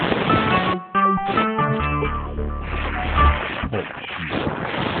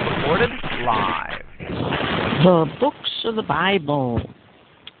The books of the Bible.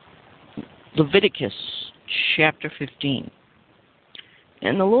 Leviticus chapter 15.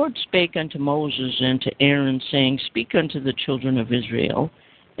 And the Lord spake unto Moses and to Aaron, saying, Speak unto the children of Israel,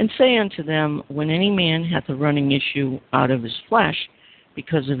 and say unto them, When any man hath a running issue out of his flesh,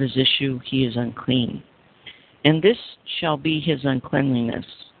 because of his issue he is unclean. And this shall be his uncleanliness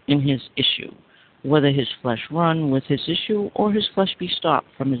in his issue, whether his flesh run with his issue, or his flesh be stopped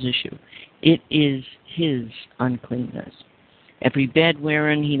from his issue. It is his uncleanness. Every bed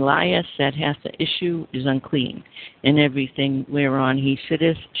wherein he lieth that hath the issue is unclean, and everything whereon he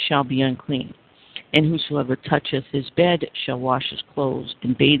sitteth shall be unclean. And whosoever toucheth his bed shall wash his clothes,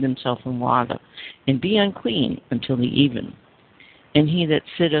 and bathe himself in water, and be unclean until the even. And he that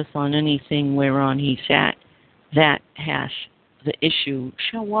sitteth on anything whereon he sat, that hath the issue,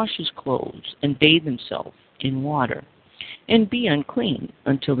 shall wash his clothes, and bathe himself in water, and be unclean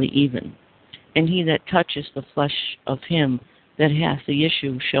until the even. And he that toucheth the flesh of him that hath the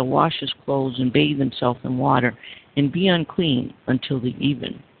issue shall wash his clothes, and bathe himself in water, and be unclean until the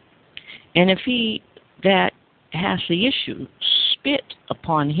even. And if he that hath the issue spit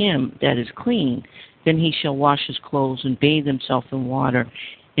upon him that is clean, then he shall wash his clothes, and bathe himself in water,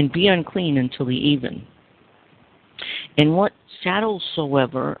 and be unclean until the even. And what saddle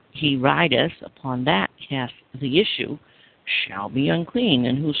soever he rideth upon that hath the issue shall be unclean,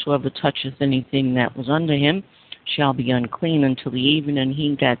 and whosoever toucheth anything that was under him shall be unclean until the even, and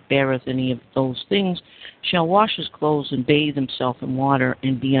he that beareth any of those things shall wash his clothes, and bathe himself in water,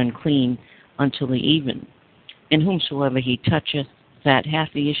 and be unclean until the even. And whomsoever he toucheth that hath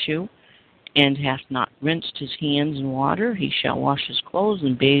the issue, and hath not rinsed his hands in water, he shall wash his clothes,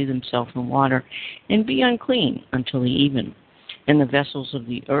 and bathe himself in water, and be unclean until the even. And the vessels of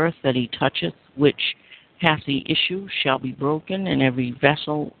the earth that he toucheth, which hath the issue, shall be broken, and every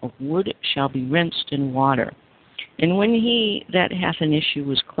vessel of wood shall be rinsed in water. And when he that hath an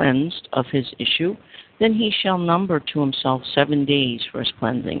issue is cleansed of his issue, then he shall number to himself 7 days for his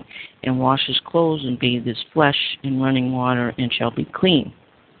cleansing, and wash his clothes, and bathe his flesh in running water, and shall be clean.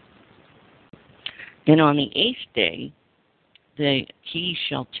 And on the 8th day he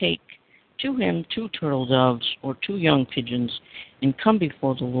shall take to him 2 turtle doves, or 2 young pigeons, and come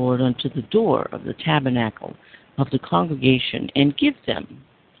before the Lord unto the door of the tabernacle of the congregation, and give them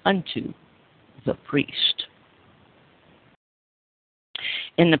unto the priest.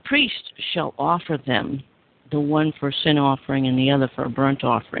 And the priest shall offer them, the one for a sin offering, and the other for a burnt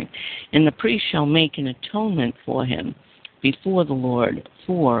offering. And the priest shall make an atonement for him before the Lord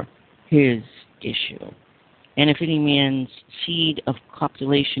for his issue. And if any man's seed of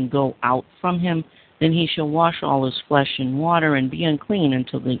copulation go out from him, then he shall wash all his flesh in water, and be unclean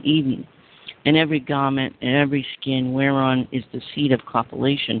until the evening. And every garment and every skin whereon is the seed of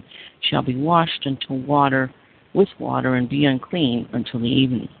copulation shall be washed with water, and be unclean until the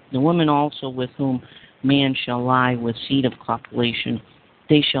evening. The woman also with whom man shall lie with seed of copulation,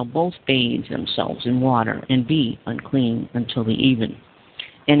 they shall both bathe themselves in water, and be unclean until the even.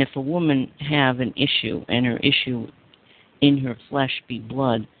 And if a woman have an issue, and her issue in her flesh be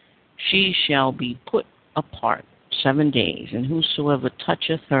blood, she shall be put apart 7 days, and whosoever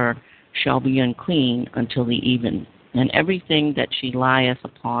toucheth her shall be unclean until the even. And everything that she lieth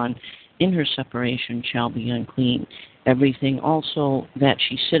upon in her separation shall be unclean. Everything also that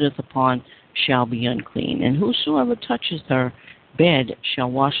she sitteth upon shall be unclean. And whosoever toucheth her bed shall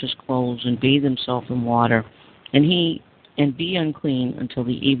wash his clothes, and bathe himself in water, and be unclean until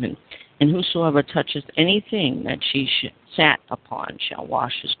the even. And whosoever toucheth anything that she sat upon shall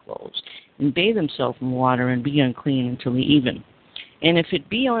wash his clothes, and bathe himself in water, and be unclean until the even. And if it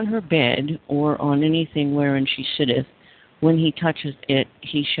be on her bed, or on anything wherein she sitteth, when he toucheth it,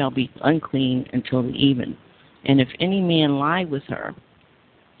 he shall be unclean until the even. And if any man lie with her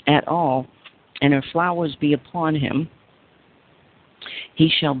at all, and her flowers be upon him, he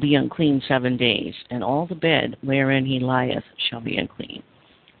shall be unclean 7 days, and all the bed wherein he lieth shall be unclean.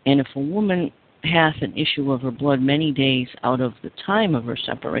 And if a woman hath an issue of her blood many days out of the time of her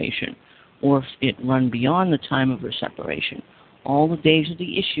separation, or if it run beyond the time of her separation, all the days of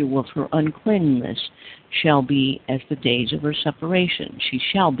the issue of her uncleanness shall be as the days of her separation. She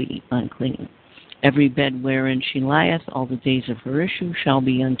shall be unclean. Every bed wherein she lieth, all the days of her issue shall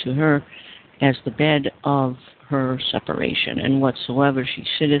be unto her as the bed of her separation. And whatsoever she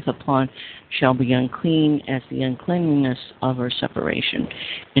sitteth upon shall be unclean as the uncleanness of her separation.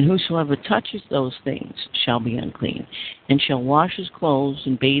 And whosoever touches those things shall be unclean, and shall wash his clothes,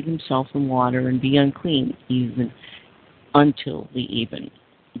 and bathe himself in water, and be unclean even until the even.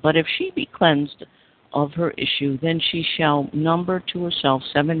 But if she be cleansed of her issue, then she shall number to herself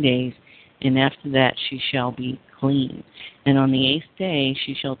 7 days, and after that she shall be clean. And on the 8th day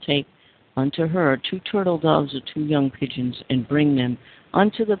she shall take unto her 2 turtle doves or 2 young pigeons, and bring them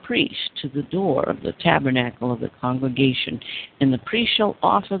unto the priest to the door of the tabernacle of the congregation. And the priest shall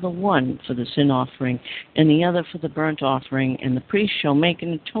offer the one for the sin offering, and the other for the burnt offering, and the priest shall make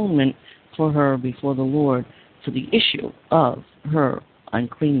an atonement for her before the Lord for the issue of her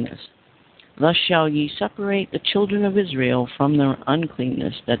uncleanness. Thus shall ye separate the children of Israel from their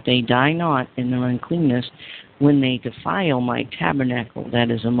uncleanness, that they die not in their uncleanness when they defile my tabernacle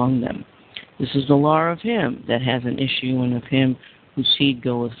that is among them. This is the law of him that has an issue, and of him whose seed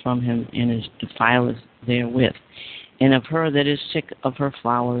goeth from him, and is defileth therewith, and of her that is sick of her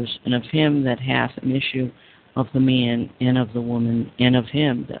flowers, and of him that hath an issue of the man and of the woman, and of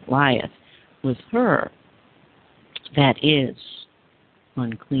him that lieth with her that is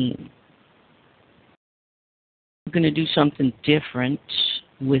unclean. We're going to do something different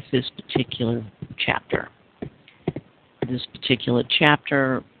with this particular chapter. This particular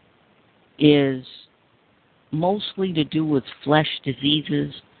chapter is mostly to do with flesh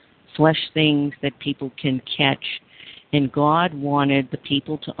diseases, flesh things that people can catch, and God wanted the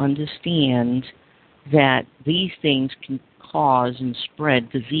people to understand that these things can cause and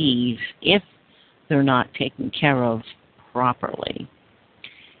spread disease if they're not taken care of properly.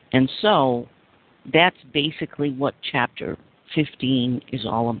 And so that's basically what chapter 15 is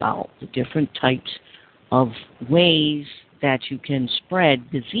all about, the different types of ways that you can spread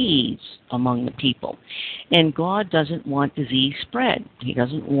disease among the people. And God doesn't want disease spread. He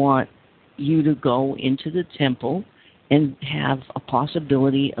doesn't want you to go into the temple and have a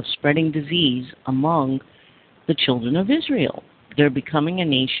possibility of spreading disease among the children of Israel. They're becoming a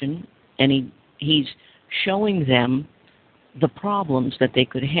nation, and he's showing them the problems that they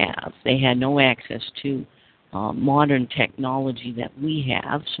could have. They had no access to modern technology that we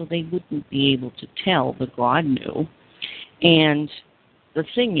have, so they wouldn't be able to tell, but God knew. And the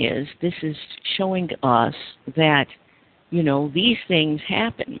thing is, this is showing us that, these things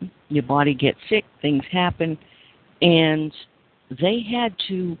happen. Your body gets sick, things happen, and they had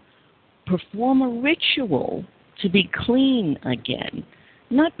to perform a ritual to be clean again.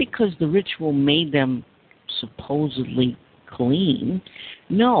 Not because the ritual made them supposedly clean.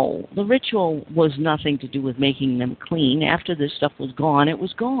 No, the ritual was nothing to do with making them clean. After this stuff was gone, it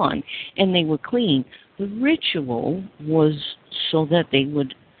was gone, and they were clean. The ritual was so that they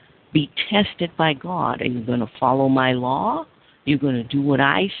would be tested by God. Are you going to follow my law? You're going to do what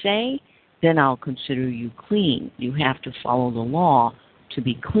I say? Then I'll consider you clean. You have to follow the law to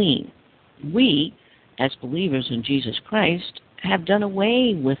be clean. We, as believers in Jesus Christ, have done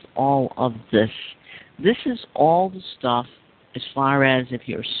away with all of this. This is all the stuff as far as if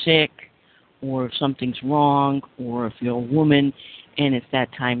you're sick or if something's wrong or if you're a woman and it's that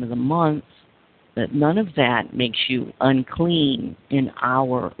time of the month, that none of that makes you unclean in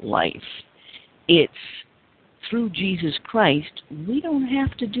our life. It's through Jesus Christ. We don't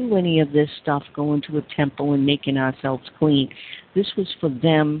have to do any of this stuff, going to a temple and making ourselves clean. This was for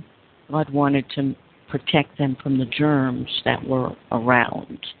them. God wanted to protect them from the germs that were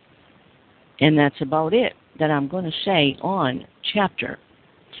around. And that's about it that I'm going to say on chapter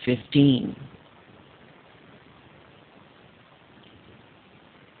 15.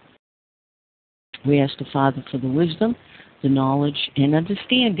 We ask the Father for the wisdom, the knowledge, and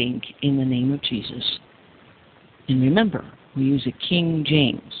understanding in the name of Jesus. And remember, we use a King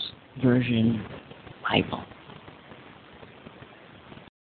James Version Bible.